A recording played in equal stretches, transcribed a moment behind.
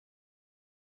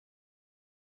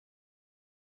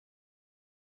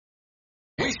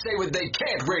Say What They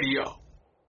Can't Radio.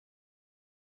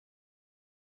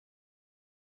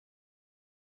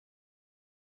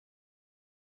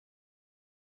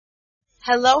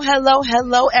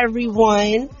 Hello,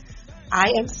 everyone.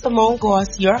 I am Simone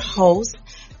Goss, your host.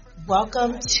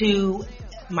 Welcome to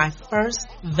my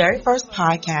very first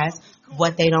podcast,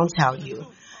 What They Don't Tell You.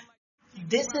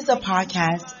 This is a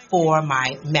podcast for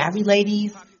my married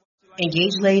ladies,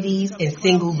 engaged ladies, and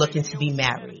single looking to be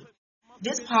married.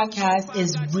 This podcast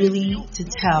is really to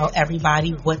tell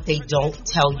everybody what they don't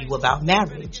tell you about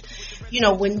marriage. You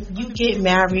know, when you get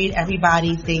married,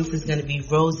 everybody thinks it's going to be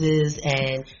roses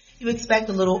and you expect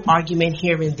a little argument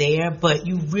here and there, but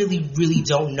you really, really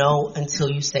don't know until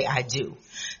you say I do.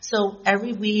 So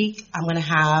every week, I'm going to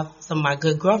have some of my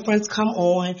good girlfriends come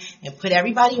on and put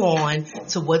everybody on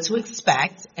to what to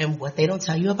expect and what they don't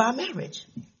tell you about marriage.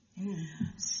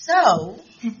 So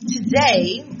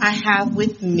today, I have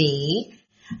with me,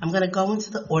 I'm going to go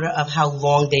into the order of how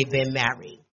long they've been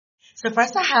married. So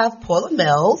first I have Paula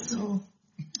Mills.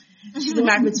 She's been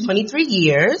married for 23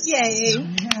 years. Yay.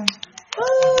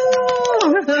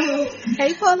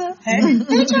 Hey, Paula. Hey,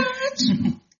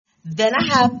 George. Then I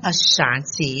have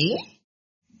Ashanti.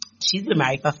 She's been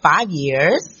married for 5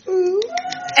 years.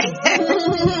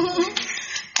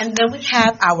 And then we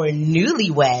have our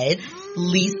newlywed,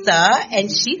 Lisa, and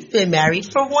she's been married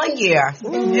for 1 year.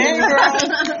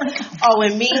 Oh,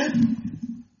 and me?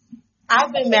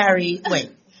 I've been married, let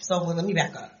me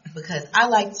back up. Because I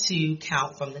like to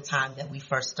count from the time that we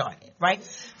first started, right?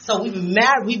 So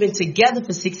we've been together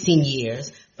for 16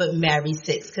 years, but married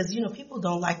 6. Because, people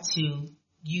don't like to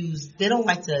they don't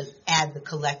like to add the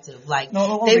collective. Like, they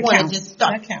want to just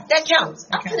start. That counts.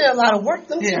 I put in a lot of work.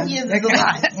 Them 10 years is a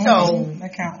lot. So,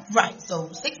 that counts. Right. So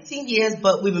 16 years,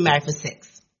 but we've been married for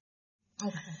 6.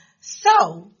 Okay.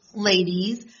 So,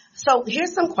 ladies,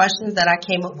 here's some questions that I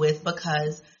came up with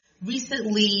because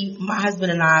recently my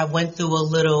husband and I went through a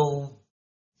little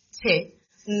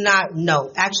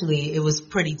actually it was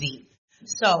pretty deep.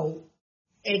 So,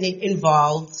 and it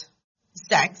involved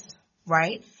sex,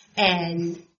 right?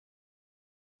 And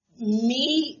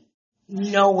me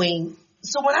knowing,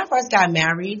 so when I first got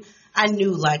married, I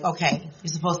knew okay,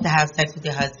 you're supposed to have sex with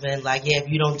your husband. If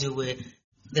you don't do it,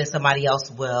 then somebody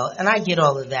else will. And I get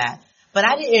all of that. But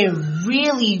I didn't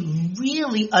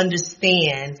really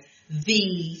understand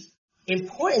the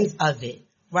importance of it,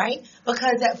 right?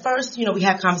 Because at first, we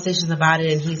had conversations about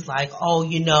it and he's like,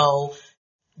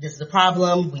 this is a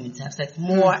problem. We need to have sex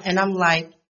more. And I'm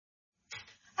like,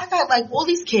 I got all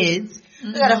these kids.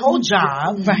 I got a whole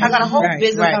job. I got a whole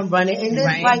business I'm running. And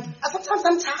then sometimes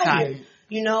I'm tired,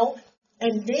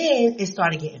 And then it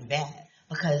started getting bad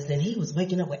because then he was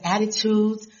waking up with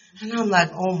attitudes. And I'm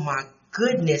like, oh my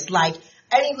goodness.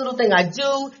 Any little thing I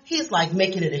do, he's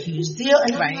making it a huge deal.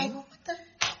 And I'm like,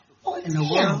 what in the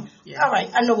world? Yeah. All right,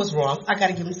 I know what's wrong. I got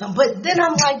to give him something. But then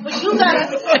I'm like, but you got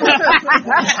to.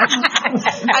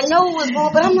 I know it was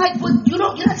wrong, but I'm like, but you're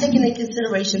not taking into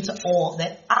consideration to all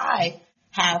that I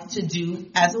have to do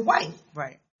as a wife.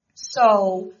 Right.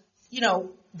 So,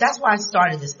 that's why I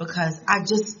started this because I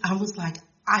was like,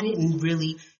 I didn't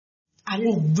really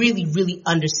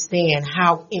understand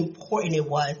how important it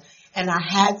was. And I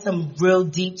had some real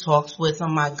deep talks with some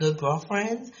of my good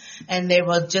girlfriends, and they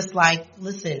were just like,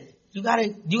 listen, you gotta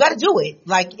do it.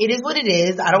 It is what it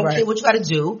is. I don't care what you gotta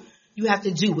do. You have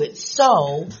to do it.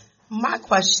 So my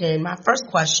first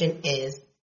question is,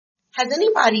 has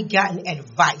anybody gotten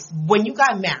advice when you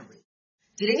got married?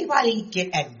 Did anybody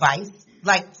get advice?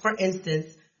 For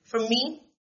instance, for me,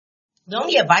 the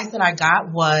only advice that I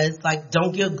got was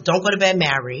don't go to bed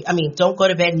married. Don't go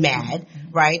to bed mad,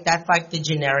 right? That's the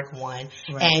generic one.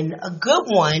 Right. And a good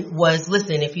one was,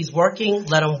 listen, if he's working,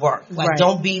 let him work.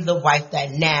 Don't be the wife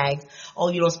that nags. Oh,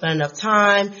 you don't spend enough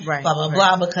time, blah, blah,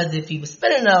 blah. Because if he was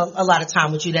spending a lot of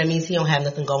time with you, that means he don't have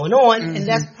nothing going on. Mm-hmm. And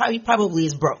that's probably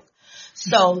is broke.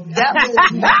 So that's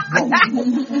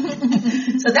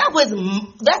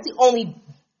the only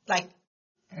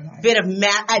bit of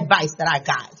advice that I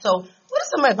got. So what is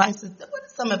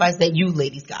some advice that you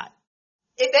ladies got,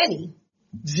 if any?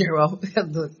 0.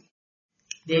 Look,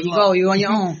 there you go. You're on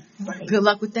your own. Right. Good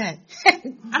luck with that.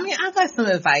 I got some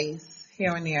advice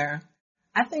here and there.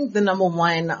 I think the number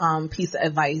one piece of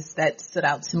advice that stood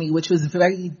out to me, which was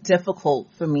very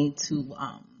difficult for me to,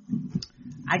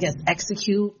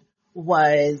 execute,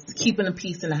 was keeping the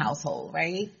peace in the household,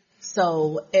 right?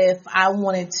 So if I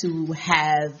wanted to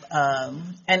have,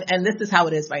 and this is how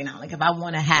it is right now, if I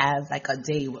want to have a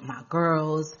day with my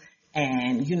girls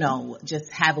and,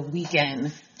 just have a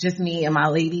weekend, just me and my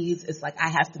ladies, it's I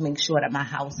have to make sure that my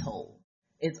household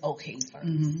is okay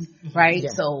first, right? Yeah.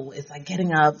 So it's like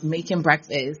getting up, making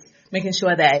breakfast, making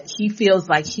sure that he feels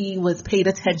like he was paid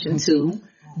attention to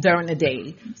during the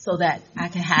day so that I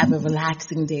can have a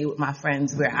relaxing day with my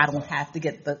friends where I don't have to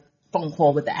get the phone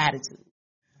call with the attitude.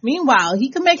 Meanwhile,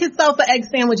 he can make himself an egg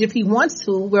sandwich if he wants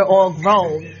to. We're all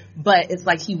grown, but it's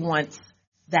like he wants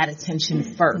that attention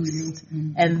first.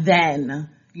 And then,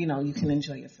 you know, you can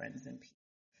enjoy your friends in peace.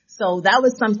 So that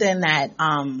was something that,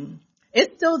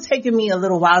 it's still taking me a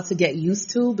little while to get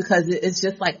used to because it's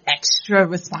just like extra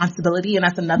responsibility. And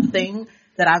that's another thing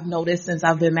that I've noticed since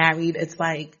I've been married. It's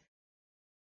like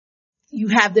you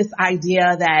have this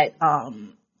idea that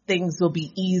things will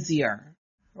be easier,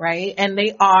 right? And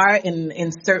they are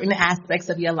in certain aspects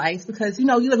of your life because, you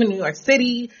know, you live in New York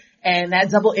City and that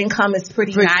double income is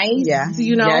pretty nice,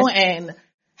 you know, and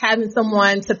having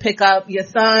someone to pick up your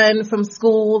son from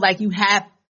school, like you get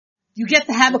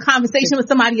to have a conversation with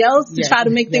somebody else to try to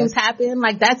make things happen.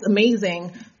 Like, that's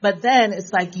amazing. But then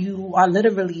it's like you are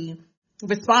literally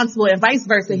responsible and vice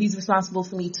versa. He's responsible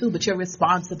for me too, but you're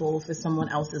responsible for someone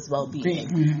else's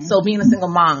well-being. So being a single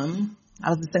mom, I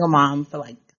was a single mom for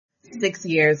like 6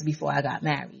 years before I got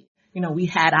married. You know, we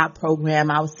had our program,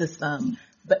 our system,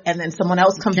 and then someone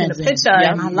else comes in the picture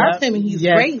and I love him and he's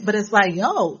great. But it's like,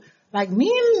 yo, like me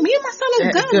and my son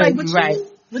is good. Like,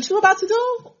 what you about to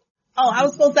do? Oh, I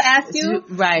was supposed to ask you?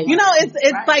 Right. You know, it's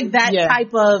like that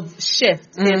type of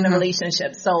shift in the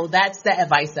relationship. So that's the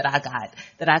advice that I got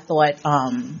that I thought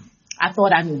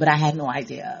I knew, but I had no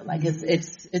idea. Like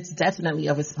it's definitely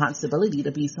a responsibility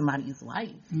to be somebody's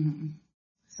wife.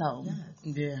 So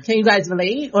can you guys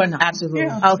relate or not? Absolutely.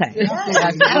 Yeah. Okay.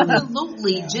 Yes,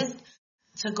 absolutely. Just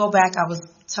to go back, I was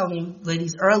telling you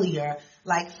ladies earlier,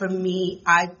 like for me,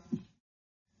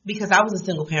 because I was a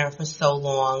single parent for so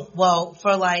long, well,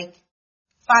 for like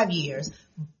 5 years.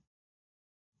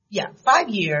 Yeah, 5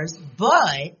 years,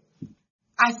 but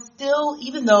I still,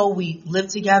 even though we lived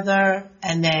together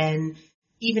and then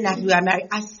even after we got married,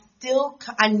 I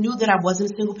knew that I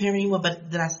wasn't a single parent anymore, but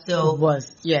that I still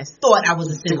thought I was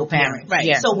a single parent. Right.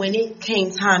 Yeah. So when it came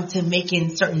time to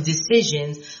making certain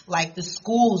decisions, like the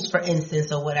schools, for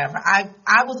instance, or whatever, I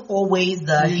was always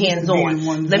the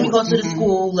hands-on. Let me go to the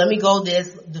school. Let me go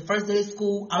the first day of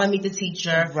school, I'm going to meet the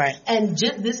teacher. Right. And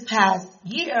just this past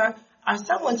year, our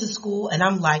son went to school and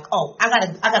I'm like, oh, I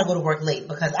gotta go to work late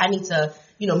because I need to,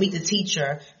 you know, meet the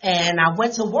teacher. And I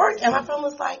went to work and my friend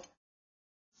was like,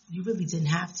 you really didn't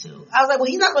have to. I was like, well,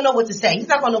 he's not going to know what to say. He's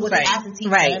not going to know what to ask the teacher.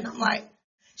 Right. And I'm like,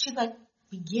 she's like,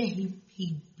 yeah, he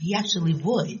actually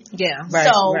would. Yeah. Right.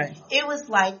 So it was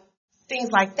like things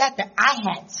like that I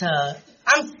had to,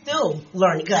 I'm still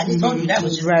learning because I just told you that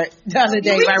was just the other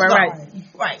day.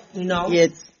 Right. You know?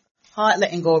 It's hard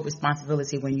letting go of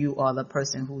responsibility when you are the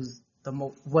person who's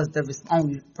was the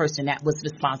only person that was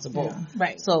responsible. Yeah.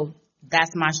 Right. So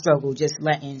that's my struggle, just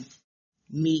letting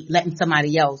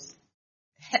somebody else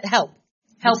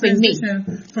helping me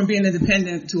from being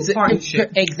independent to a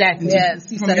partnership. Exactly. Yes.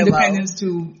 From independence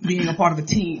to being a part of a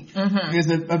team.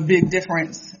 There's a big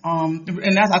difference.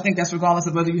 And I think that's regardless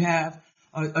of whether you have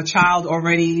a child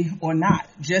already or not.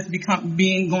 Just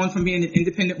going from being an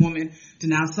independent woman to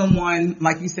now someone,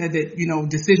 like you said, that, you know,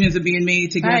 decisions are being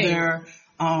made together.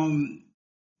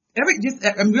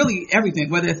 Really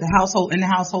everything, whether it's the household, in the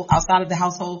household, outside of the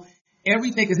household,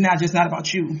 everything is now just not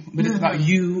about you, but it's about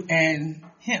you and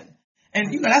him.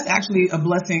 And, you know, that's actually a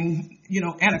blessing, you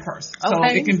know, and a curse. So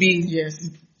it can be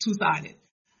two-sided.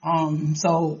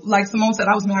 So like Simone said,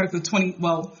 I was married for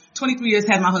 23 years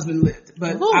had my husband lived,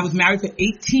 but I was married for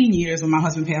 18 years when my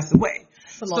husband passed away.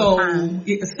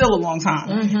 It's still a long time.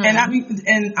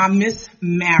 And I miss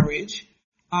marriage.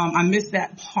 I miss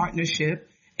that partnership.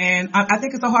 And I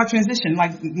think it's a hard transition.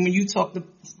 Like when you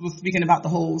was speaking about the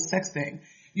whole sex thing,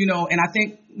 you know, and I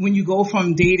think when you go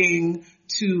from dating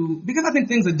because I think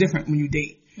things are different when you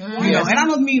date. You know, and I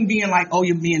don't mean being like, oh,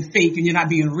 you're being fake and you're not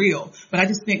being real, but I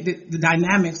just think that the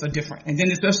dynamics are different. And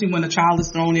then especially when a child is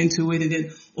thrown into it and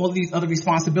then all these other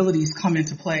responsibilities come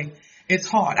into play, it's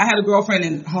hard. I had a girlfriend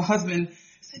and her husband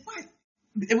said, what?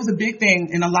 It was a big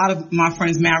thing in a lot of my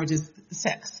friends' marriages,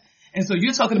 sex. And so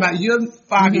you're talking about your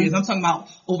 5 years. I'm talking about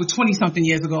over 20 something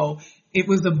years ago. It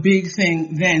was a big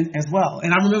thing then as well.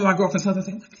 And I remember my girlfriend's husband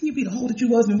saying, can you be the hoe that you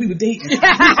was when we were dating? Right.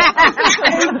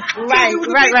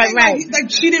 Like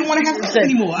she didn't want to have sex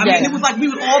anymore. I mean, it was like we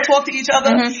would all talk to each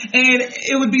other and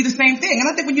it would be the same thing. And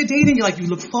I think when you're dating, you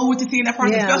look forward to seeing that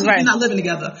person, especially if you're not living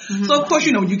together. So of course,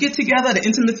 you know, when you get together, the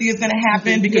intimacy is going to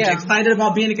happen because you're excited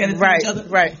about being together with each other.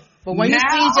 Right. But when you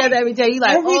see each other every day, you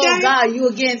like, God, you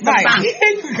again. Right.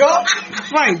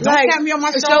 Right. Don't tap me on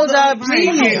my shoulder. I'm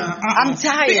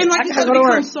tired. And like you said, it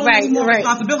becomes so many more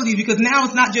responsibilities because now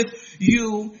it's not just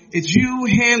you, it's you,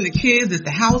 him, the kids, it's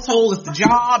the household, it's the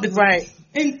job. It's,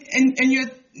 and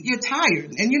you're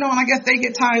tired. And and I guess they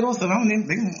get tired also. They don't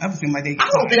ever seem like they get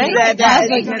tired.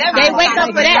 They wake up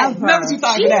for that. Never too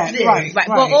tired for that. Right.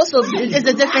 But also, it's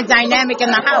a different dynamic in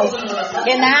the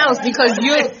house because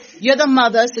you're the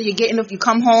mother, so if you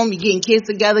come home, you're getting kids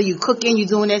together, you cooking, you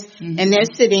doing this, and they're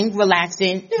sitting,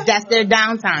 relaxing. That's their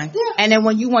downtime. And then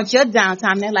when you want your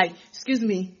downtime, they're like, excuse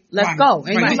me, let's go.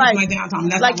 And you're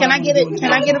like, can I get it?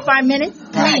 Can I get it 5 minutes?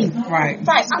 Please. Right.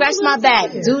 Scratch my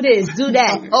back. Do this, do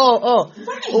that. Oh.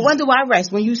 Well, when do I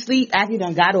rest? When you sleep, after you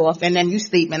done got off, and then you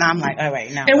sleep, and I'm like, all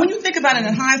right, now. And when you think about it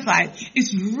in hindsight,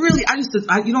 it's really,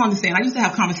 you don't understand. I used to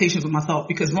have conversations with myself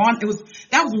because Ron,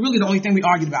 that was really the only thing we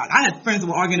argued about. I had friends that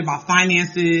were arguing about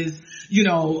finances,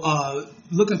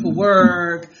 looking for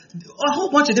work, a whole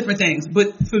bunch of different things.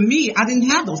 But for me, I didn't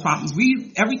have those problems.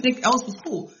 Everything else was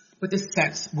cool. But the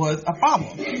sex was a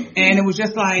problem. And it was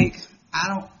just like,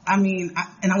 and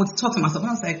I would talk to myself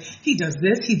and I would say, he does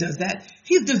this, he does that.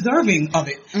 He's deserving of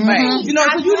it. Right.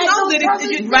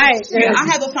 Right. I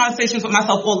had those conversations with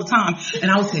myself all the time.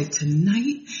 And I would say,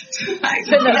 tonight.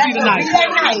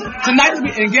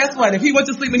 And guess what? If he went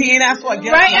to sleep and he ain't asked for it,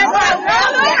 guess what? You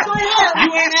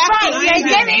ain't asked for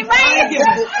it.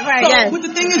 Right. But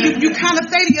the thing is, you kind of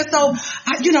say to yourself,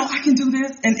 I can do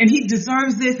this and he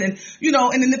deserves this. And,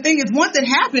 and then the thing is, once it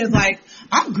happens, like,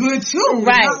 I'm good too.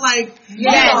 Right. Not like,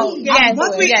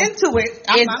 once we into it,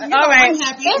 I'm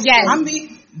happy. Yes. I'm me.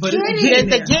 But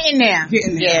it's getting there.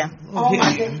 Yeah. Oh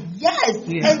my God. Yes.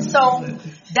 Yeah. And so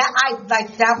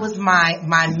that was my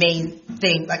main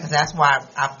thing. Like, that's why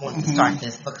I wanted to start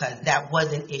this, because that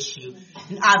was an issue.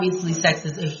 And obviously sex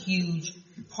is a huge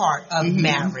part of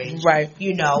marriage. Right.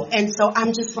 And so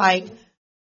I'm just like,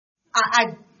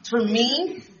 for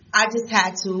me, I just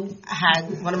had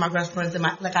one of my best friends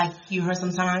I hear her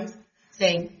sometimes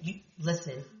saying,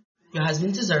 listen, your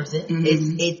husband deserves it.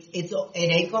 It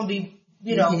ain't gonna be,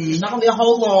 it's not gonna be a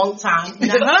whole long time.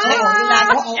 It's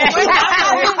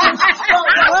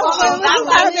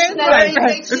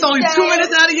only 2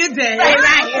 minutes out of your day.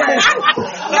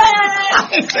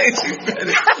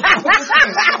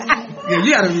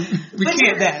 You gotta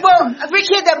recant that. Well,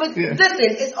 recant that, but listen,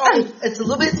 it's a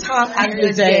little bit of time out of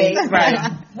your day.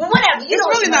 Right. Well, whatever. We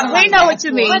know what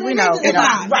you mean. We know. It's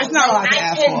not a lot to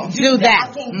ask for. Do that.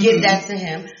 I can give that to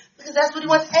him because that's what he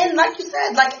wants. And like you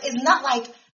said, it's not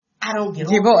like I don't give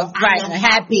off. Right.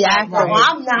 Happy after.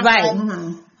 I'm not. Right.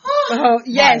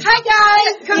 Yes. Hi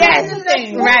guys. Yes.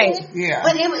 Right. Yeah.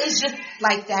 But it's just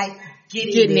like that.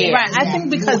 Getting there. Right. I think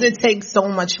because it takes so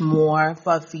much more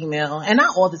for a female, and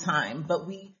not all the time, but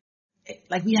we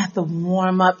have to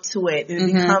warm up to it.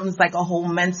 It becomes like a whole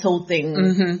mental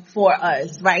thing for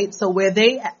us, right? So where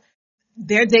their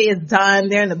day is done,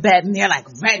 they're in the bed and they're like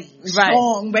ready,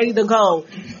 strong, ready to go.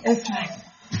 It's like,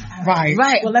 right.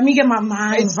 Well, let me get my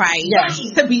mind right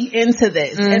to be into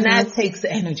this, and that takes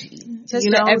energy. Just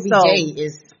every day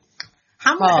is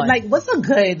how much? What's a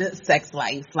good sex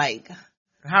life like?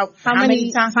 How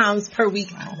many times per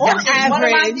week? On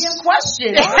average.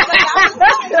 Question.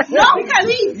 No,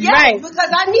 because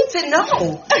I need to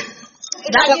know.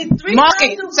 Mark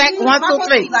it. 1, 2,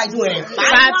 3. 5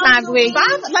 times a week.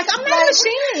 I'm not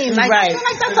ashamed. I feel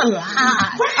like that's a lot.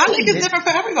 I think it's different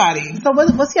for everybody. So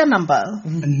what's your number? A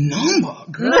number,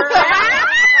 girl.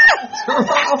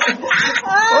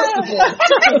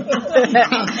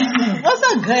 What's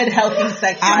a good healthy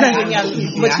sex life?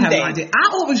 What you think? I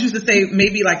always used to say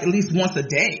maybe at least once a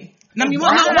day. No,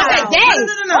 once a day.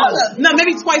 No,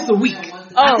 maybe twice a week.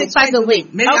 Twice a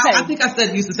week. Maybe I think I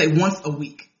used to say once a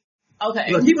week.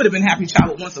 Okay. Look, he would have been happy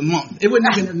child once a month. It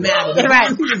wouldn't even matter. Right.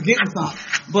 He was getting something.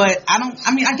 But I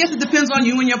guess it depends on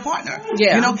you and your partner.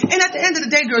 Yeah. And at the end of the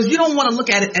day, girls, you don't want to look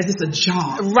at it as it's a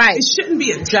job. Right. It shouldn't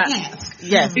be a task.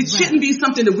 Yes. It shouldn't be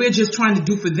something that we're just trying to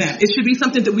do for them. It should be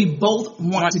something that we both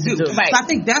want to do. Right. So I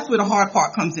think that's where the hard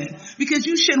part comes in. Because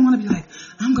you shouldn't want to be like,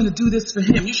 I'm going to do this for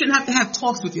him. You shouldn't have to have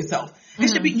talks with yourself. You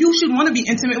should want to be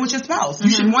intimate with your spouse. You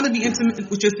should want to be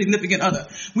intimate with your significant other.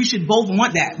 We should both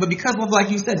want that. But because of, like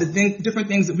you said, the different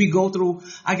things that we go through,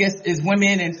 I guess, as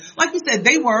women, and like you said,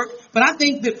 they work. But I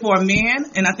think that for a man,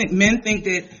 and I think men think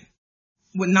that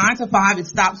with 9 to 5, it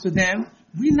stops for them.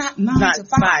 We're not 9 to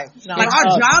 5. No,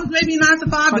 our jobs may be 9 to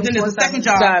 5, but then there's a second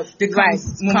job that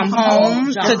comes come home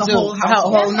to do a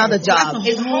whole another job.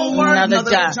 It's homework,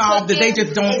 another job that they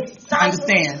just don't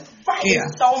understand. Right. Yeah.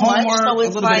 It's so much. So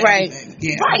it's like, right.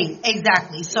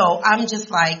 Exactly. So I'm just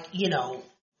like,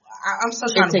 I'm still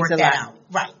trying to work that out.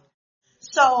 Right.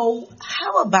 So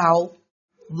how about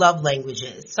love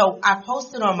languages? So I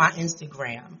posted on my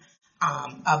Instagram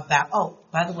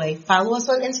about, by the way, follow us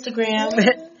on Instagram.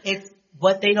 It's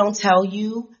What They Don't Tell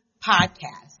You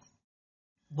podcast.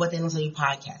 What They Don't Tell You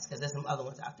podcast, because there's some other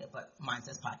ones out there, but mine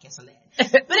says podcast on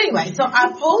that. But anyway, so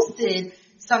I posted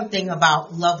something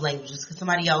about love languages because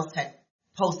somebody else had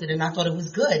posted and I thought it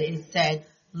was good. It said,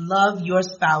 love your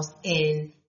spouse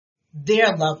in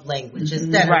their love language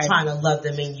instead of trying to love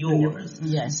them in yours.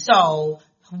 Yes. So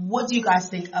what do you guys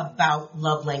think about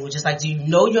love languages? Like, do you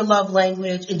know your love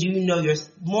language, and do you know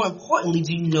more importantly,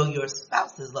 do you know your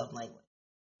spouse's love language?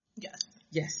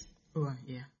 Yes. Oh,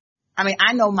 yeah. I mean,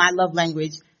 I know my love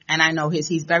language, and I know his.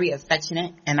 He's very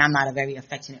affectionate, and I'm not a very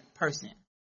affectionate person.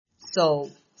 So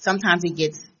sometimes he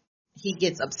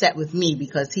gets upset with me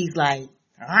because he's like,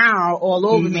 all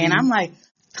over me, and I'm like,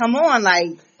 come on,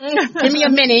 like, give me a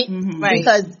minute. Right.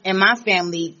 Because in my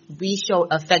family, we show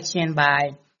affection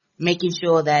by making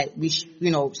sure that we,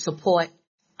 support.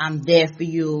 I'm there for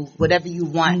you. Whatever you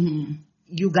want,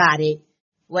 you got it.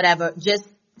 Whatever, just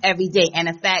every day. And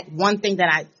in fact, one thing that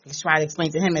I try to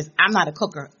explain to him is I'm not a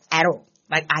cooker at all.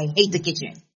 Like, I hate the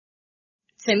kitchen.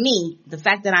 To me, the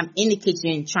fact that I'm in the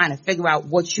kitchen trying to figure out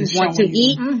what you want to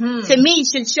eat, to me,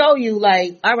 should show you,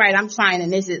 like, all right, I'm trying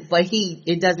and this is, but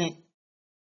it doesn't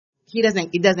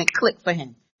click for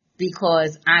him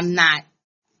because I'm not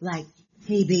like,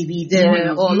 hey baby,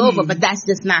 all over, but that's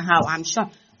just not how I'm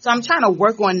shown. So I'm trying to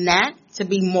work on that to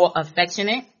be more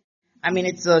affectionate. I mean,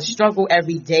 it's a struggle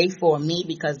every day for me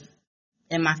because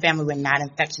in my family we're not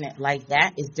affectionate like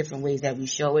that. It's different ways that we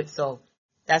show it. So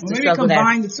that's the struggle. Maybe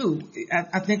combine the two.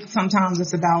 I think sometimes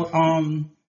it's about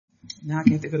now I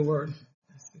can't think of the word.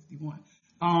 That's 51.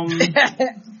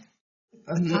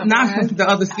 Not the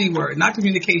other C word, not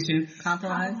communication.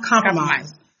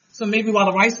 Compromise. So maybe while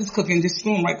the rice is cooking, just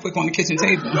throw them right quick on the kitchen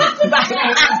table. I'm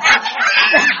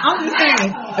just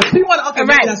saying. If you want to,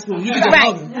 maybe that's cool. You can just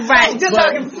hug them. Right.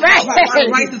 While the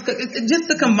rice is cooking, just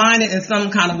to combine it in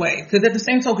some kind of way. Because at the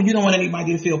same token, you don't want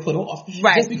anybody to feel put off.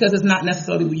 Right. Just because it's not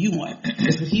necessarily what you want.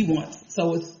 It's what he wants.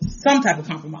 So it's some type of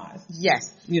compromise.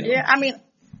 Yes. Yeah, I mean,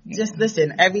 just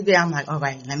listen. Every day I'm like, all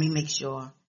right, let me make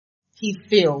sure he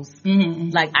feels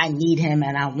like I need him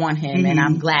and I want him and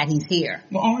I'm glad he's here.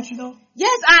 Well, aren't you though?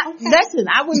 Yes, listen,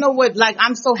 I wouldn't know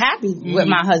I'm so happy with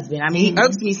my husband. I mean, he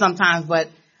irks me sometimes, but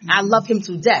I love him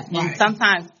to death. Right. And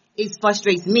sometimes it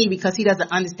frustrates me because he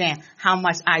doesn't understand how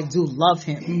much I do love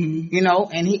him,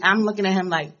 and I'm looking at him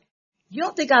like, you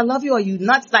don't think I love you? Or you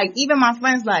nuts? Like, even my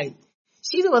friends, like,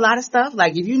 she do a lot of stuff.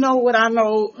 Like, if you know what I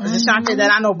know, Shante, that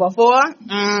I know before,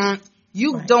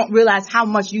 you don't realize how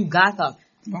much you got her.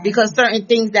 Right. Because certain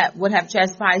things that would have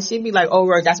transpired, she'd be like, oh,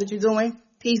 Roy, that's what you're doing?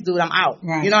 Peace, dude, I'm out.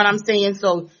 Right. You know what I'm saying?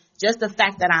 So just the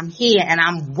fact that I'm here and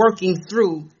I'm working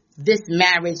through this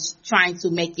marriage, trying to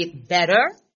make it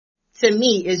better, to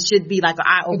me, it should be like an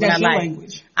eye-opener. That's your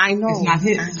language. I know. It's not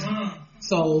his.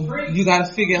 So you got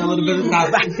to figure a little bit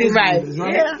about his language,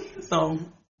 right? Yeah. So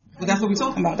but that's what we're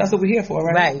talking about. That's what we're here for,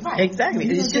 right? Right. Exactly.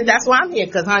 That's why I'm here,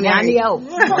 because, honey, I need help. We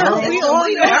all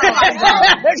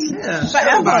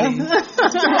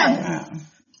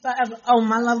Forever. Oh,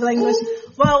 my love language.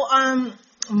 Well,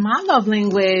 my love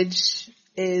language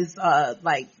is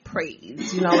like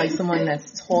praise. Like someone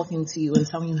that's talking to you and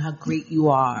telling you how great you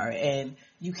are and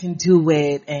you can do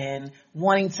it, and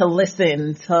wanting to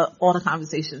listen to all the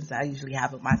conversations that I usually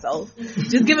have with myself.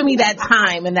 Just giving me that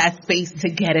time and that space to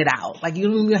get it out. Like, you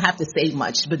don't even have to say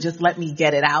much, but just let me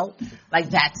get it out.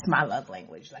 Like, that's my love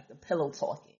language, like the pillow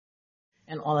talking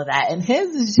and all of that. And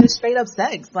his is just straight up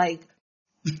sex. Like,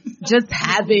 just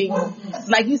having,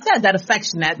 like you said, that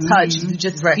affection, that touch,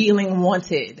 just feeling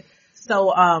wanted.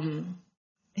 So,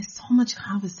 it's so much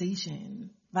conversation.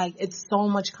 Like, it's so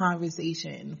much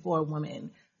conversation for a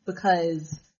woman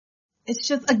because it's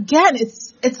just, again,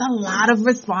 it's a lot of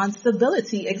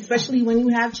responsibility, especially when you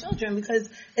have children, because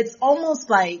it's almost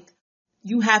like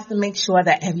you have to make sure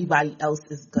that everybody else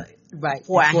is good. Right.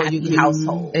 For a happy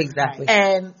household. Exactly.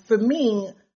 And for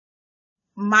me,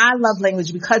 my love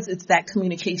language, because it's that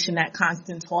communication, that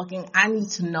constant talking, I need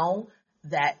to know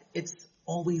that it's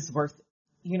always worth it.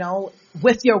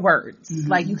 With your words.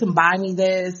 Like, you can buy me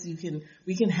this,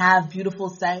 we can have beautiful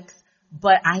sex,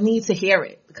 but I need to hear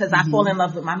it because I fall in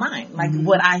love with my mind, like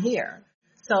what I hear.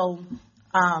 So,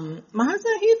 my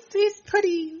husband, he's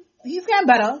getting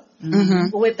better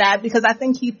with that, because I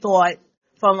think he thought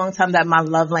for a long time that my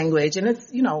love language, and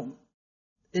it's,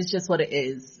 it's just what it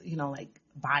is, like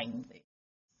buying things.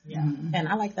 Yeah, and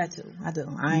I like that too. I do.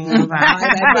 I ain't gonna lie. I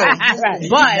like that too.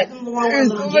 But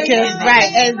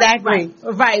right, exactly.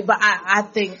 Right, but I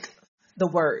think the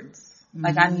words.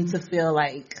 Like, I need to feel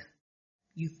like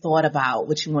you thought about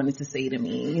what you wanted to say to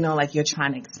me. You know, like you're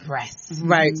trying to express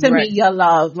to me your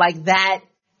love. Like, that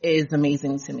is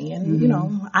amazing to me. And, you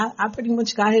know, I pretty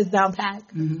much got his down pat.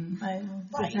 Like,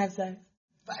 just have sex.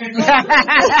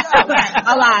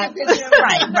 A lot.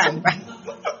 Right.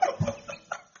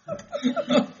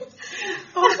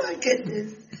 Oh my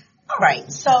goodness. All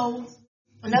right. So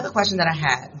another question that I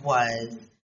had was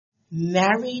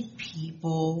married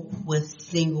people with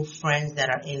single friends that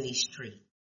are in the street.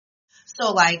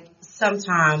 So like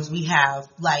sometimes we have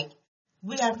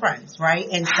friends, right?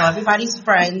 And so everybody's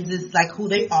friends is like who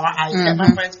they are. I accept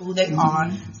my friends for who they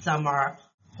are. Some are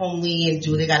homely and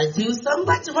do what they gotta do. Some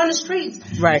like to run the streets.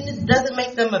 Right. And it doesn't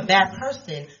make them a bad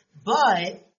person.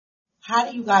 But how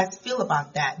do you guys feel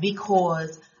about that?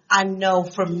 Because I know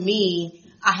for me,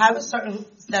 I have a certain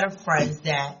set of friends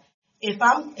that if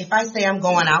I say I'm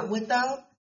going out with them,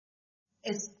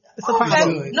 it's a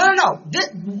problem. No.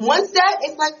 Once that,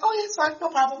 it's like, oh yeah, it's fine, no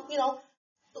problem, you know,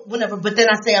 whatever. But then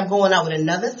I say I'm going out with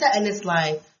another set, and it's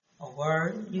like, oh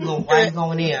word, why you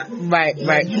going there? Right.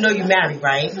 You know you married,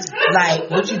 right? Like,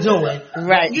 what you doing?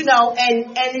 Right. You know,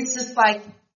 and it's just like,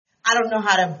 I don't know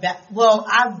how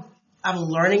to, I'm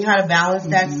learning how to balance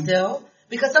that still.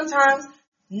 Because sometimes,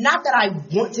 not that I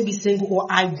want to be single or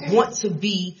I want to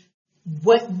be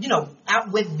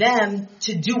out with them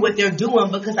to do what they're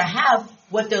doing because I have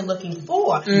what they're looking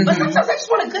for. But sometimes I just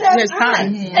want a good ass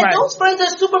time. And those friends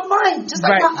are super fun. Just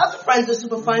like my other friends are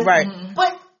super fun. Right.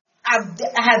 But you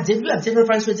have different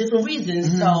friends for different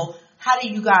reasons. So how do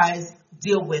you guys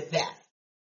deal with that?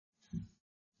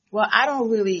 Well,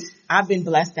 I've been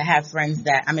blessed to have friends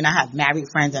I have married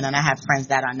friends and then I have friends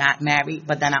that are not married,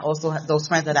 but then I also have those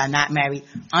friends that are not married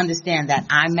understand that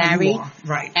I'm married.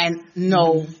 Right. And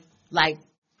know, like,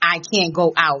 I can't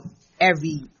go out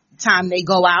every time they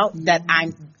go out that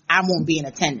I won't be in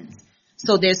attendance.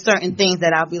 So there's certain things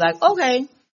that I'll be like, okay,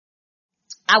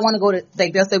 I want to go to,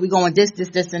 like, they'll say we're going this,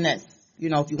 and this. You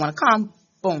know, if you want to come,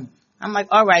 boom. I'm like,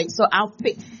 all right, so I'll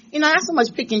pick, not so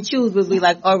much pick and choose, but be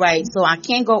like, all right, so I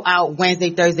can't go out Wednesday,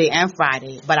 Thursday, and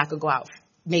Friday, but I could go out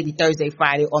maybe Thursday,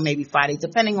 Friday, or maybe Friday,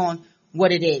 depending on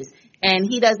what it is. And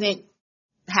he doesn't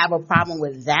have a problem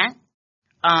with that.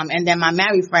 And then my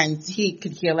married friends, he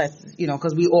could care less,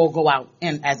 because we all go out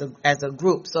as a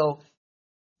group. So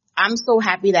I'm so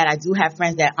happy that I do have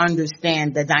friends that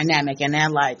understand the dynamic, and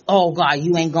they're like, oh God,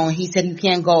 you ain't going. He said you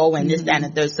can't go, and this, that, and the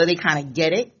third. So they kind of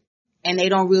get it. And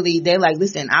they're like,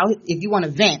 listen, if you want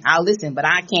to vent, I'll listen, but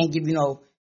I can't give you no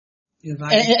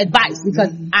advice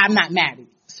because I'm not married.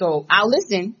 So I'll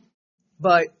listen,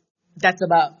 but that's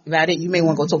about it. You may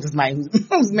want to go talk to somebody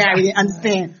who's married and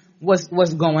understand what's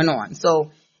going on. So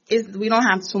we don't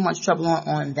have too much trouble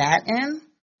on that end.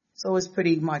 So it's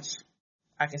pretty much,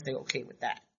 I can say okay with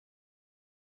that.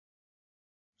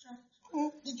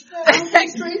 Did you go on the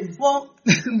street? Well,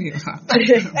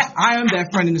 I am that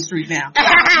friend in the street now.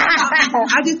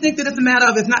 I just think that it's a matter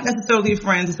of, it's not necessarily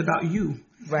friends, it's about you.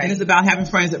 Right. And it's about having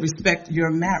friends that respect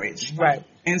your marriage. Right.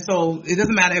 And so it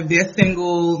doesn't matter if they're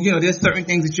single, there's certain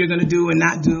things that you're going to do and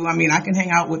not do. I mean, I can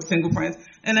hang out with single friends.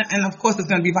 And of course it's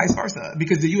going to be vice versa.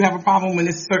 Because do you have a problem when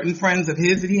there's certain friends of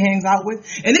his that he hangs out with?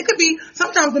 And it could be,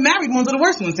 sometimes the married ones are the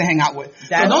worst ones to hang out with.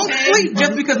 So don't sleep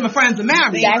just because my friends are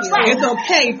married. That's right. It's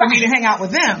okay for me to hang out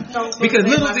with them. Because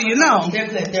little do you know. They're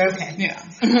good. They're okay. Yeah.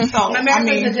 So, my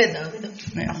married friends are good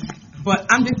though. Yeah. But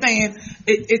I'm just saying,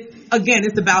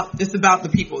 it's about the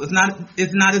people. It's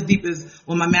not as deep as,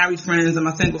 my married friends and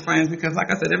my single friends, because like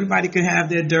I said, everybody can have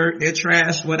their dirt, their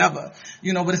trash, whatever,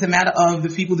 but it's a matter of the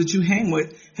people that you hang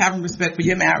with having respect for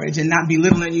your marriage and not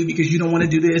belittling you because you don't want to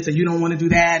do this or you don't want to do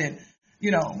that. And,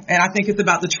 and I think it's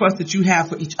about the trust that you have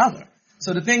for each other.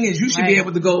 So the thing is, you should be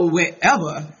able to go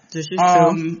wherever. This is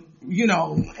true.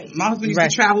 My husband used to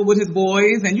travel with his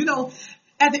boys, and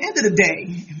at the end of the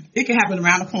day, it can happen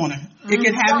around the corner. It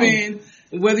can happen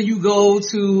whether you go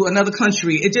to another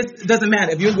country. It just doesn't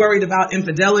matter. If you're worried about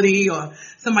infidelity or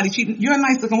somebody cheating, you're a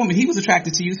nice looking woman. He was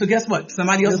attracted to you, so guess what?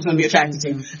 Somebody else is going to be attracted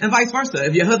to him. And vice versa.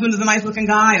 If your husband is a nice looking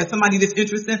guy or somebody that's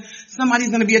interested, somebody's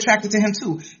going to be attracted to him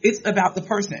too. It's about the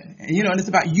person. And and it's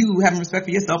about you having respect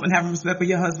for yourself and having respect for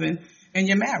your husband and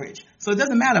your marriage. So it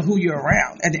doesn't matter who you're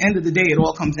around. At the end of the day, it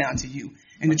all comes down to you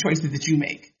and the choices that you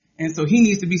make. And so he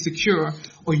needs to be secure,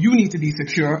 or you need to be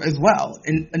secure as well,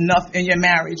 and enough in your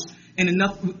marriage and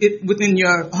enough within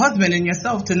your husband and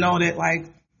yourself to know that, like,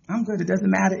 I'm good. It doesn't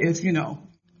matter if,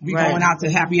 we going out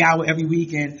to happy hour every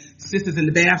week and sister's in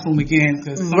the bathroom again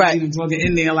because somebody done drug it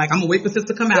in there. Like, I'm going to wait for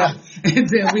sister to come out and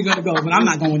then we're going to go. But I'm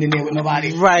not going in there with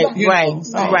nobody. Right, So I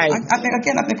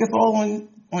think it's all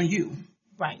on you.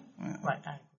 Right.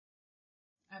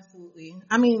 Absolutely.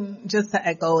 I mean, just to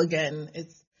echo again,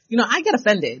 it's, I get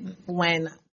offended when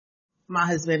my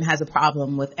husband has a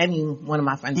problem with any one of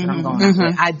my friends that I'm going out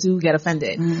with. I do get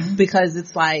offended because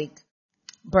it's like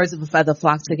birds of a feather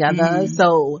flock together.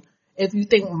 So if you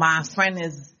think my friend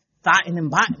is dotting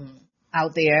and botting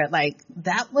out there, like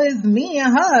that was me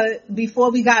and her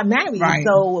before we got married. Right.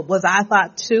 So was I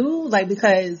thought too? Like,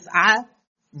 because I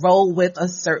roll with a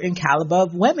certain caliber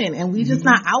of women and we just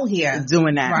not out here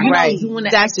doing that. Right. Doing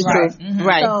that. That's the truth.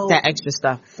 Right. So that extra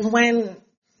stuff. When,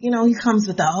 he comes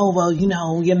with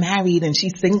the, you're married and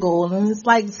she's single. And it's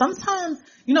like sometimes,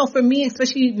 for me,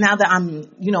 especially now that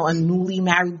I'm, a newly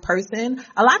married person,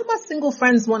 a lot of my single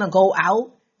friends want to go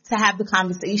out to have the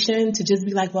conversation, to just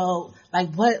be like, well, like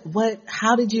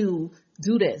how did you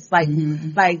do this? Like,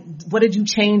 like, what did you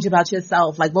change about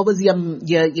yourself? Like, what was your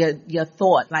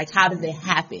thought? Like, how did it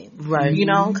happen? Right.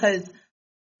 Cause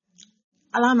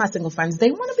a lot of my single friends, they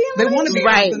want to be in a relationship.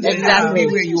 Right, exactly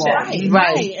where you are.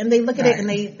 Right. And they look at it and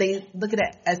they look at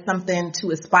it as something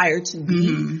to aspire to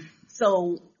be.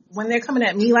 So when they're coming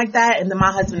at me like that, and then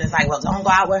my husband is like, well, don't go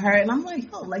out with her. And I'm like,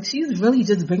 like she's really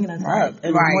just bringing us up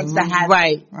and wants to have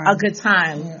a good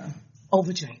time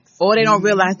over drinks. Or they don't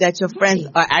realize that your friends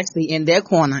are actually in their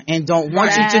corner and don't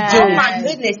want you to do. Oh my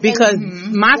goodness. Because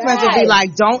my friends will be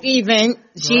like, don't even,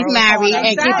 she's married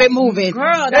and keep it moving.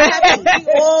 Girl, that happens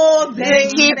all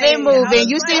day. Keep it moving.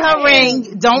 You see her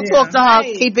ring, don't talk to her,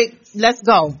 keep it, let's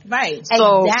go. Right.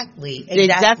 So exactly. They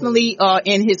definitely are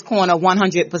in his corner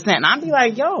 100%. And I'll be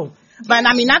like, yo. But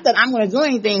I mean, not that I'm going to do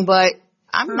anything, but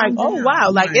I'm like, oh wow,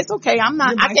 like it's okay. I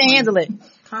can handle it.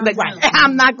 Like,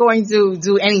 I'm not going to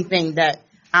do anything that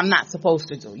I'm not supposed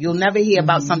to do. You'll never hear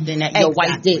about something that your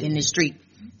wife did in the street.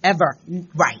 Ever.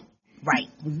 Right.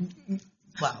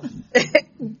 Wow.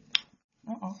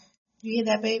 You hear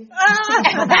that, babe?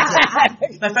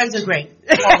 My friends are great.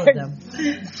 All of them.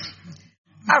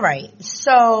 All right.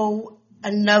 So,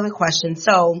 another question.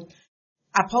 So,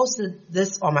 I posted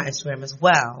this on my Instagram as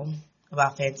well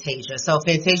about Fantasia. So,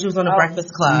 Fantasia was on the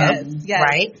Breakfast Club,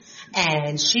 right?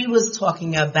 And she was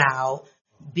talking about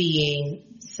being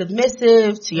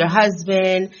submissive to your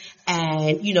husband,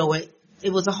 and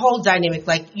it was a whole dynamic.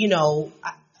 Like,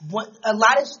 a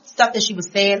lot of stuff that she was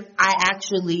saying, I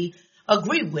actually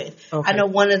agree with. Okay. I know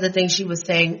one of the things she was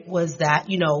saying was that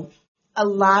a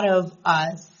lot of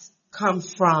us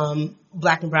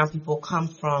Black and brown people come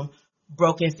from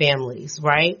broken families,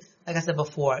 right? Like I said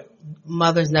before,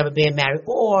 mothers never being married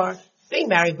or being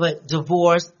married but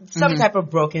divorced, some type of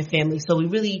broken family. So we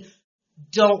really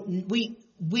don't.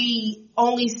 We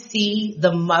only see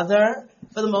the mother,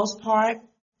 for the most part,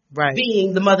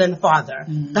 being the mother and the father,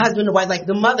 the husband and the wife. Like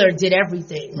the mother did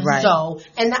everything. Right. So,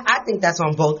 and I think that's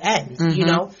on both ends,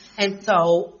 And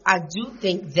so I do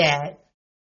think that,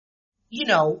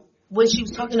 when she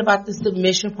was talking about the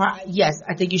submission part, yes,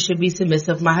 I think you should be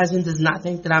submissive. My husband does not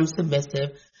think that I'm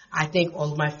submissive. I think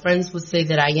all of my friends would say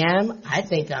that I am. I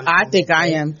think I'm submissive. I think I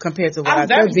am compared to what I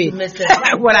could be.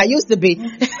 What I used to be.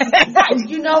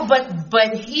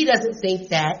 But he doesn't think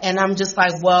that. And I'm just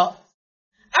like, well,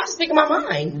 I'm just speaking my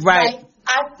mind. Right. Like,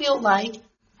 I feel like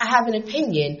I have an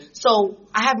opinion. So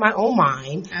I have my own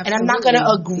mind. Absolutely. And I'm not going to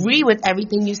agree with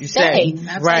everything you say.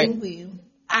 Absolutely.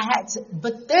 I had to,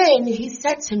 but then he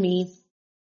said to me,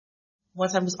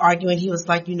 once I was arguing, he was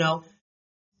like, you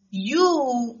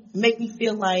make me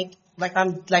feel like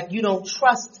I'm, like you don't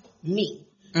trust me.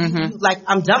 Like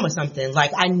I'm dumb or something.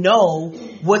 Like I know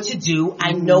what to do.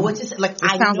 I know what to say. Like it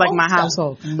sounds like my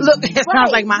household. Look, it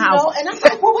sounds like my house. And I'm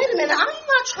like, well, wait a minute. I'm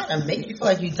not trying to make you feel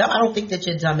like you're dumb. I don't think that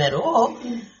you're dumb at all.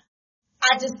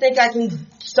 I just think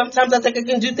sometimes I think I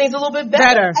can do things a little bit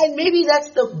better. And maybe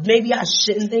maybe I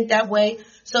shouldn't think that way.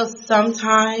 So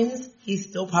sometimes he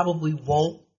still probably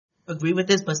won't agree with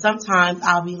this, but sometimes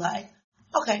I'll be like,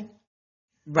 okay.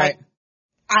 Right.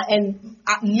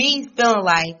 Like, me feeling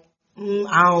like,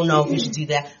 I don't know if we should do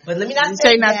that, but let me not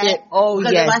say that.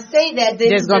 Because if I say that, then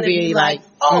there's going to be like,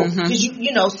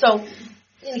 because so in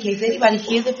any case, anybody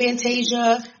hear the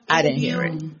Fantasia? I didn't hear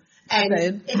it.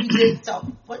 And if you did,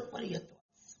 so what are your thoughts?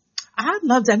 I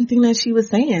loved everything that she was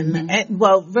saying. And,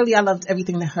 well, really, I loved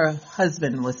everything that her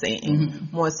husband was saying,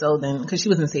 more so than, because she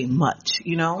wasn't saying much,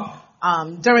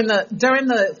 during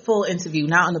the full interview,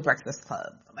 not on the Breakfast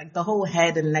Club. Like the whole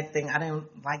head and neck thing, I didn't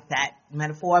like that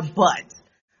metaphor, but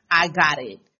I got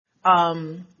it.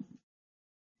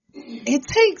 It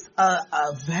takes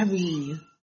a very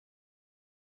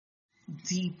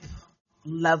deep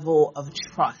level of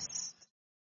trust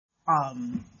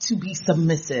to be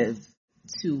submissive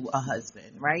to a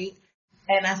husband, right?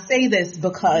 And I say this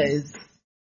because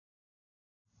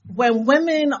when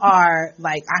women are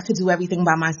like, I could do everything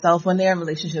by myself when they're in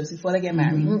relationships before they get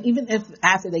married, and even if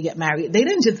after they get married, they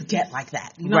didn't just get like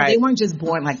that. You know, they weren't just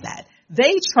born like that.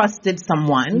 They trusted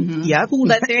someone who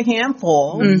let their hand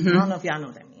fall. I don't know if y'all know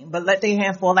what I mean, but let their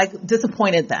hand fall, like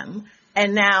disappointed them.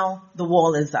 And now the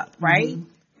wall is up, right?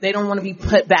 They don't want to be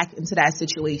put back into that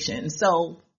situation.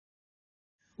 So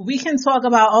we can talk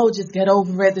about, just get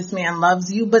over it. This man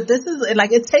loves you. But this is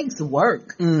like, it takes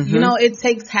work. You know, it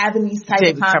takes having these type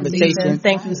of conversations.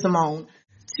 Thank you, Simone,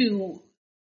 to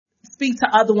speak to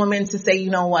other women to say, you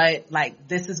know what, like,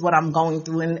 this is what I'm going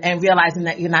through, and realizing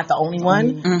that you're not the only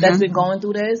one that's been going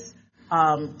through this.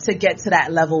 To get to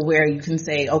that level where you can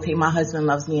say, okay, my husband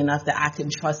loves me enough that I can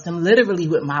trust him literally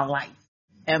with my life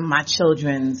and my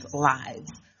children's lives.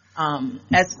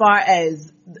 As far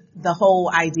as the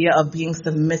whole idea of being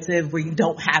submissive where you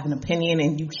don't have an opinion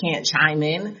and you can't chime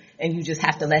in and you just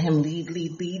have to let him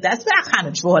lead, that's where I kind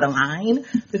of draw the line,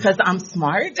 because I'm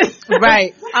smart.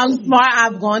 Right. I'm smart.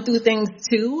 I've gone through things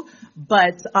too.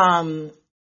 But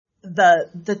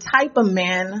the type of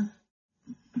man,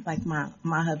 like my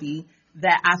hubby,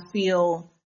 that I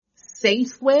feel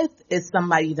safe with is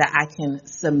somebody that I can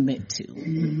submit to.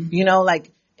 You know,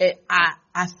 like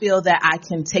I feel that I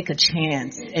can take a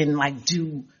chance and like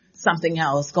do something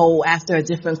else, go after a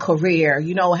different career,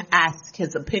 you know, ask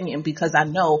his opinion, because I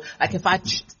know, like, if I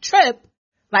trip,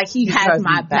 like, he has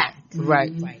my back.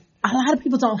 Right. A lot of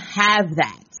people don't have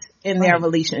that in their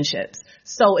relationships.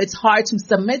 So it's hard to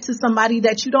submit to somebody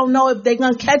that you don't know if they're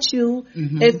going to catch you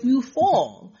if you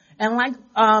fall. And like,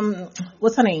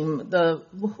 what's her name?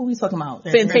 Who we talking about?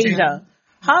 Fantasia.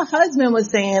 Her husband was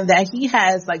saying that he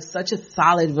has like such a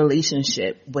solid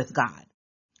relationship with God.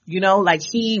 You know, like,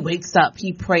 he wakes up,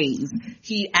 he prays,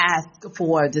 he asks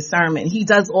for discernment, he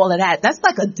does all of that. That's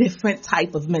like a different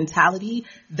type of mentality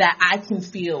that I can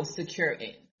feel secure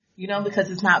in. You know,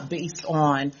 because it's not based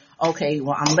on, okay,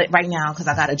 well, I'm lit right now because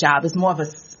I got a job. It's more of a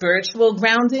spiritual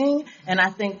grounding. And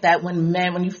I think that when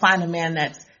you find a man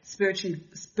that's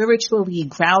spiritually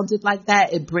grounded like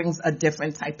that, it brings a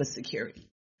different type of security.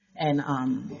 And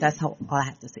that's all I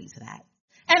have to say to that.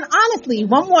 And honestly,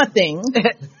 one more thing.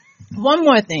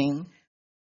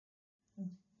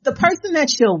 The person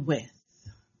that you're with,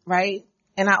 right?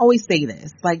 And I always say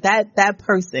this, like, that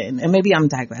person, and maybe I'm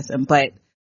digressing, but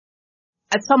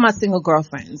I tell my single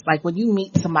girlfriends, like, when you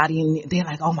meet somebody and they're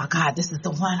like, oh my God, this is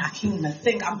the one, I can't even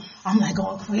think, I'm like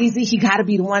going crazy, he gotta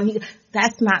be the one.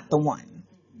 That's not the one.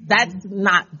 That's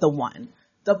not the one.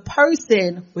 The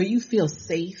person where you feel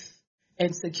safe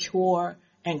and secure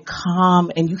and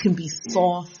calm and you can be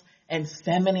soft and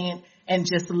feminine and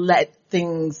just let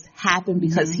things happen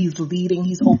because he's leading,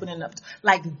 he's opening up.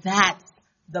 Like, that's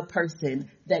the person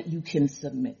that you can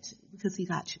submit to because he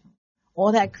got you.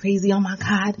 All that crazy, oh my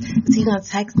God, is he gonna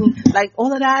text me? Like,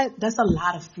 all of that, that's a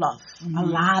lot of fluff. A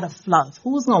lot of fluff.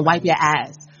 Who's gonna wipe your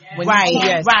ass? Right.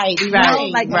 You know,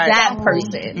 like, that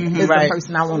person is the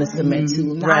person I want to submit to,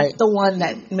 not the one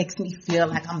that makes me feel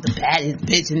like I'm the baddest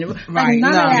bitch. And like,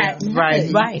 none of that.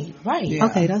 Right. Yeah.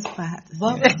 Okay, that's what I have to say.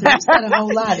 Well, there's not a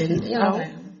whole lot in it, you know.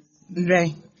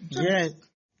 Right. Yeah.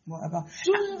 What about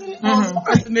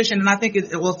submission? And I think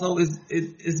it also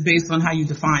is based on how you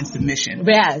define submission.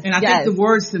 Yes. And I think the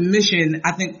word submission,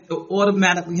 I think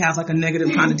automatically has like a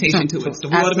negative connotation to it. So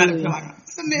we automatically feel like,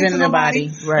 submit to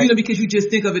nobody. Right. You know, because you just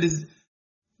think of it as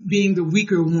being the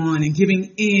weaker one and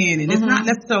giving in. And it's not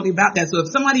necessarily about that. So if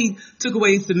somebody took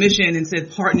away submission and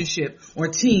said partnership or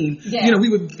team, you know, we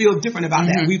would feel different about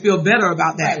that. We feel better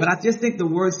about that. Right. But I just think the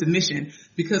word submission,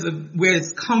 because of where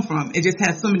it's come from, it just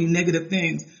has so many negative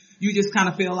things. You just kind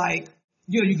of feel like,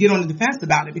 you know, you get on the defense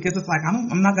about it because it's like,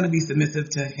 I'm not going to be submissive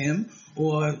to him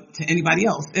or to anybody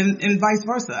else, and vice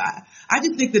versa. I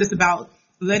just think that it's about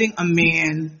letting a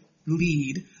man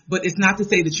lead, but it's not to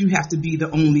say that you have to be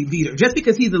the only leader. Just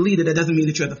because he's a leader, that doesn't mean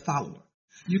that you're the follower.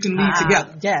 You can lead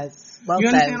together. Yes. Well, you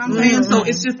understand what I'm saying? So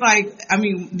it's just like, I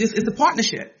mean, this is a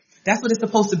partnership. That's what it's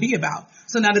supposed to be about.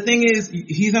 So now the thing is,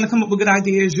 he's going to come up with good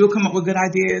ideas. You'll come up with good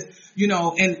ideas, you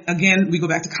know, and again, we go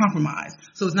back to compromise.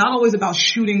 So it's not always about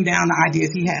shooting down the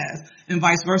ideas he has and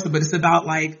vice versa, but it's about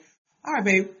like, all right,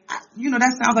 babe, you know,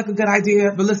 that sounds like a good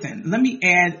idea, but listen, let me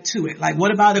add to it. Like,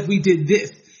 what about if we did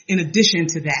this in addition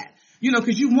to that? You know,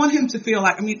 because you want him to feel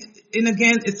like, I mean, and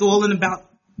again, it's all in about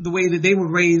the way that they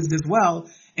were raised as well.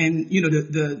 And, you know,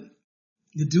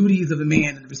 the duties of a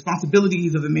man and the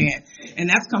responsibilities of a man. And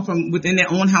that's come from within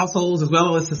their own households as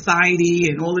well as society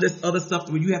and all of this other stuff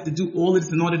where you have to do all of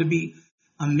this in order to be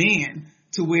a man,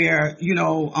 to where, you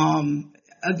know,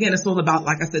 again, it's all about,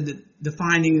 like I said,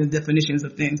 defining the definitions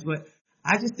of things. But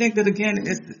I just think that, again,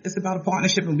 it's about a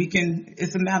partnership, and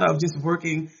it's a matter of just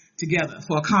working together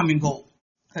for a common goal.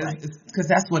 Because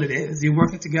that's what it is. You're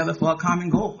working together for a common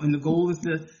goal. And the goal is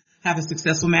to have a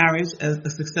successful marriage, a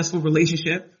successful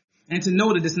relationship, and to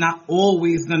know that it's not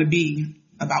always going to be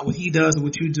about what he does or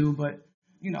what you do, but,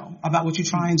 about what you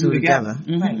try and do together.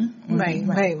 Mm-hmm.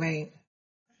 Right.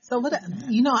 So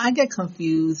I get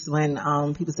confused when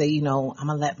people say, I'm going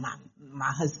to let my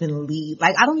husband lead.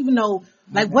 Like, I don't even know,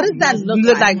 like, what does that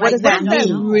look like? What does that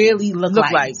really look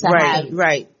like?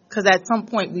 Right. Because at some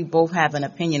point we both have an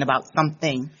opinion about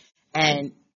something,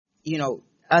 and,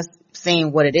 us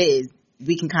saying what it is,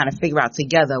 we can kind of figure out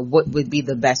together what would be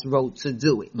the best road to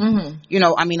do it.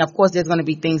 Mm-hmm. Of course there's going to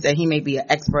be things that he may be an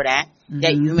expert at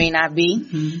that you may not be.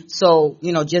 Mm-hmm. So,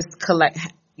 just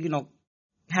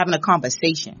having a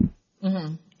conversation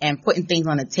and putting things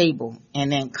on the table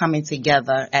and then coming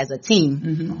together as a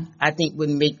team, I think would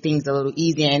make things a little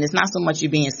easier. And it's not so much you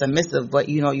being submissive, but,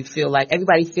 you feel like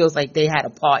everybody feels like they had a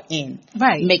part in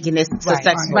making this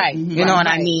successful. Right. You know what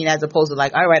I mean? As opposed to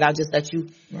like, all right, I'll just let you,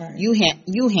 you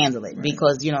handle it.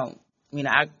 Because,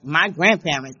 my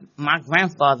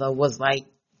grandfather was like,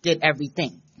 did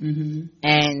everything. Mm-hmm.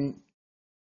 And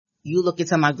you look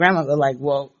into my grandmother like,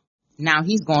 well, now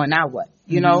he's going, now what?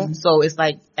 So it's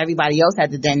like everybody else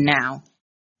had to then now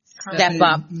step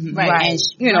up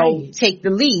and, take the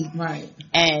lead. Right.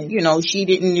 And, she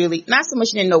didn't really, not so much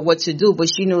she didn't know what to do, but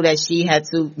she knew that she had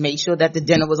to make sure that the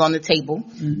dinner was on the table,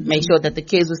 make sure that the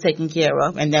kids was taken care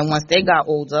of. And then once they got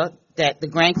older, that the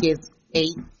grandkids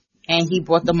ate and he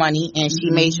brought the money and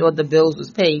she made sure the bills was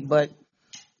paid. But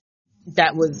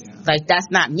that was like, that's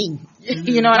not me.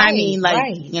 You know what I mean?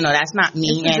 Like, that's not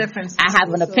me. And I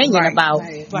have an opinion about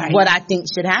what I think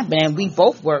should happen. And we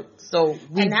both work. So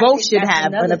we both should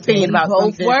have an opinion about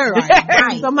something.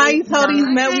 Somebody told these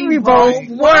men we both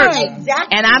work.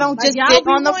 Exactly. And I don't just get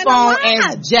on the phone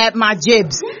and jab my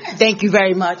jibs. Thank you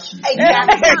very much.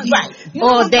 Exactly.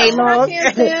 All day long.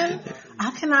 I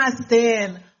cannot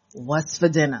stand what's for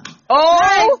dinner.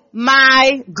 Oh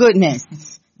my goodness.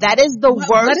 That is the worst.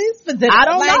 What is for dinner? I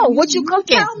don't know. What you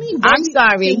cooking? Tell me. I'm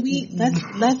sorry.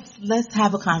 Let's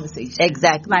have a conversation.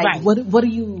 Exactly. Like, what do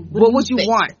you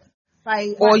want?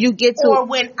 Or you get to. Or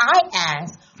when I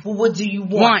ask, well, what do you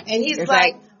want? And he's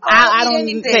like, I don't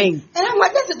need anything. And I'm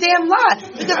like, that's a damn lie.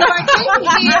 Because if I came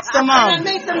here and I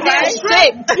made some damn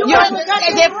shrimp, you would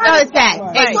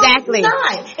Exactly.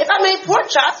 If I made pork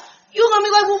chops, you're going to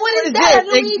be like, well, what is that?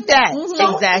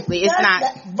 Exactly. It's not.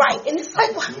 Right. And it's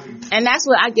like, and that's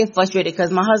what I get frustrated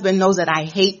because my husband knows that I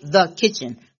hate the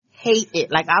kitchen. Hate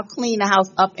it. Like, I'll clean the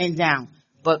house up and down.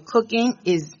 But cooking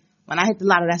is, when I hit the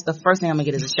lotto, that's the first thing I'm going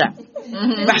to get is a chef. Right?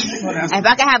 If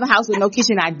I could have a house with no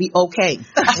kitchen, I'd be okay.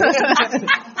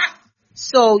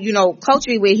 So,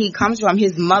 culturally where he comes from,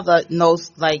 his mother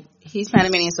knows, like, he's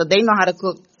Panamanian, so they know how to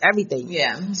cook everything.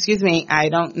 Yeah. Excuse me, I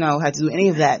don't know how to do any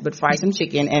of that, but fry some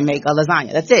chicken and make a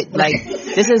lasagna. That's it. Like,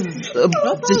 this is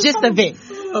the gist of it.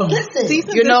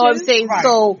 Listen, you know what I'm saying? Right.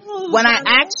 So, when I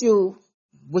ask you,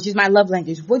 which is my love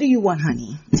language, what do you want,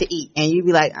 honey, to eat? And you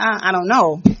be like, I don't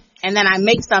know. And then I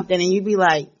make something and you be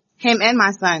like, him and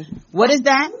my son, what is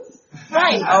that?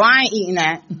 Right. Oh, I ain't eating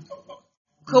that.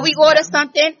 Could we order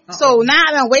something? So now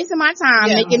I'm wasting my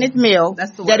time making this meal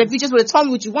that if you just would have told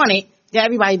me what you wanted, then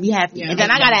everybody would be happy. Yeah, and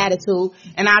then I got an attitude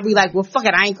and I'll be like, well, fuck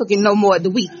it. I ain't cooking no more of the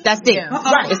week. That's it. Yeah.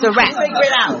 Right. It's a wrap. Figure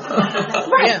it out.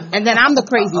 Right. Yeah. And then I'm the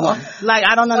crazy one. Like,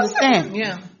 I don't understand.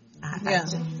 Yeah.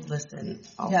 Listen.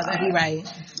 Yeah, that'd be right.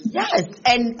 Yes.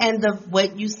 And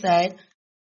what you said,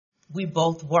 we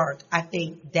both work. I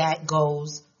think that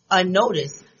goes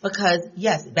unnoticed because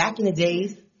yes, back in the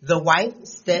days, the wife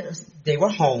said they were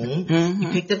home. Mm-hmm. You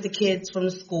picked up the kids from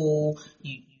the school.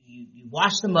 You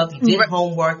washed them up. You did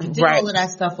homework. You did all of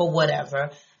that stuff or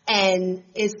whatever. And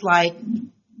it's like,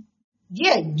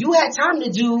 yeah, you had time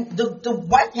to do the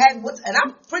wife had and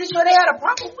I'm pretty sure they had a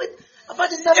problem with a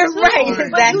bunch of stuff. Right, exactly.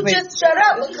 But you just shut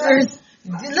up because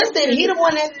listen, he the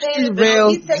one that's paying the bill.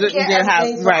 He's taking care of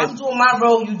everything. So I'm doing my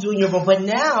role. You doing your role. But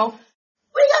now.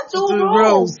 We got two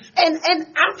roles. And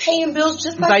I'm paying bills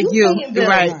just like you paying bills.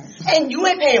 Right. And you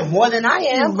ain't paying more than I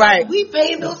am. Right. We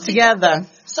paying bills together.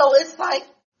 So it's like,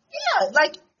 yeah,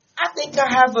 like, I think I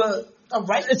have a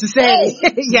right to say.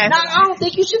 Yes. I don't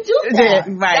think you should do that.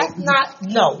 Right. That's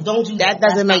not, don't do that.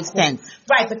 That doesn't make sense.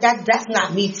 Right, but that's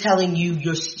not me telling you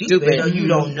you're stupid or you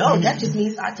don't know. That just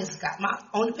means I just got my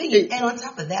own opinion. And on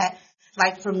top of that,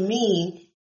 like for me,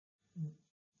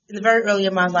 in the very early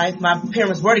in my life, my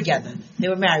parents were together. They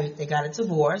were married. They got a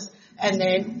divorce. And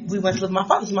then we went to live with my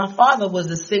father. So my father was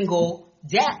a single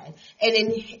dad. And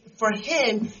then for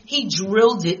him, he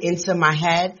drilled it into my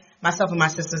head. Myself and my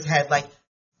sisters had like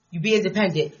You be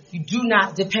independent. You do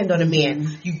not depend on a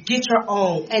man. You get your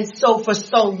own. And so for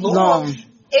so long,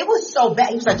 it was so bad.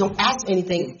 He was like, don't ask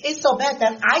anything. It's so bad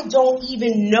that I don't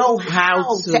even know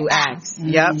how to ask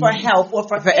for help or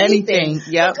for anything.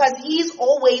 Yep. Because he's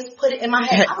always put it in my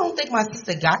head. I don't think my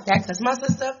sister got that, because my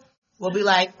sister will be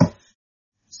like,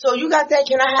 so you got that?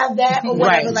 Can I have that? Or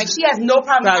whatever. Right. Like, she has no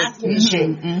problem asking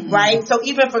shit. Right? So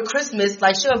even for Christmas,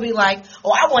 like, she'll be like,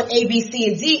 oh, I want A, B, C,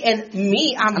 and D. And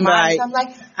me, I'm modest. I'm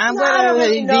like, I don't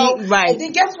really know. Right. And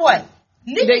then guess what?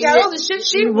 Nigga got all the shit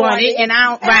she wanted, and I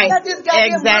don't, I got this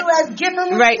goddamn little gift.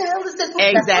 I'm like, what the hell is this?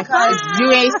 Exactly.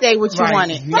 You ain't say what you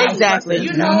wanted. Right. Exactly.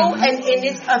 You know, and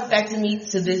it's affecting me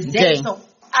to this day. So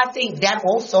I think that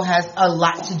also has a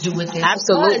lot to do with it.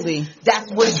 Absolutely.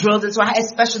 That's what's drilled into our head,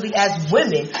 especially as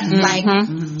women. Like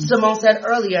Simone said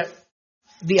earlier,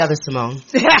 the other Simone.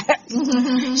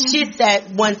 She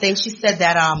said one thing. She said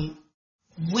that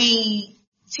we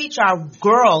teach our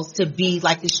girls to be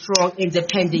like this strong,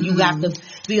 independent. You have to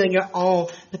be on your own.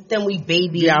 But then we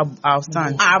baby our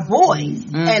sons, our boys.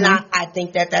 And I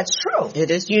think that that's true.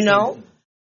 It is, you know.